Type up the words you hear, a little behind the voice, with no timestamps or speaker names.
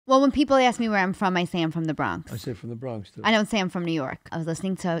Well, when people ask me where I'm from, I say I'm from the Bronx. I say from the Bronx, too. I don't say I'm from New York. I was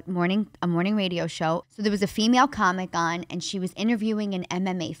listening to a morning radio show. So there was a female comic on, and she was interviewing an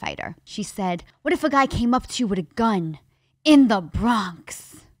MMA fighter. She said, what if a guy came up to you with a gun in the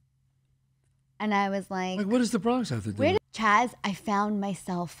Bronx? And I was like, what does the Bronx have to do with it? Chazz, I found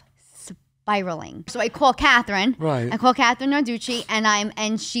myself spiraling. So I call Catherine. Right. I call Catherine Narducci,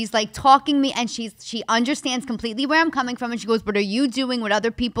 and she's like talking me, and she understands completely where I'm coming from, and she goes, "What are you doing? What other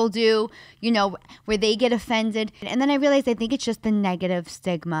people do? You know, where they get offended." And then I realized I think it's just the negative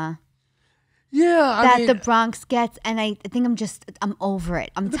stigma. Yeah, that the Bronx gets, and I think I'm over it.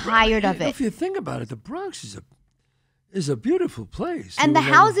 I'm tired of it. If you think about it, the Bronx is a beautiful place. And the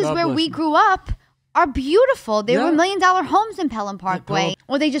houses where we grew up are beautiful. They were $1 million homes in Pelham Parkway.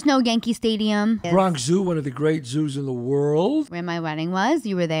 Or they just know Yankee Stadium. Bronx Zoo, one of the great zoos in the world. Where my wedding was.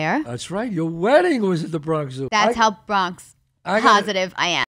 You were there. That's right. Your wedding was at the Bronx Zoo. That's how Bronx positive I am.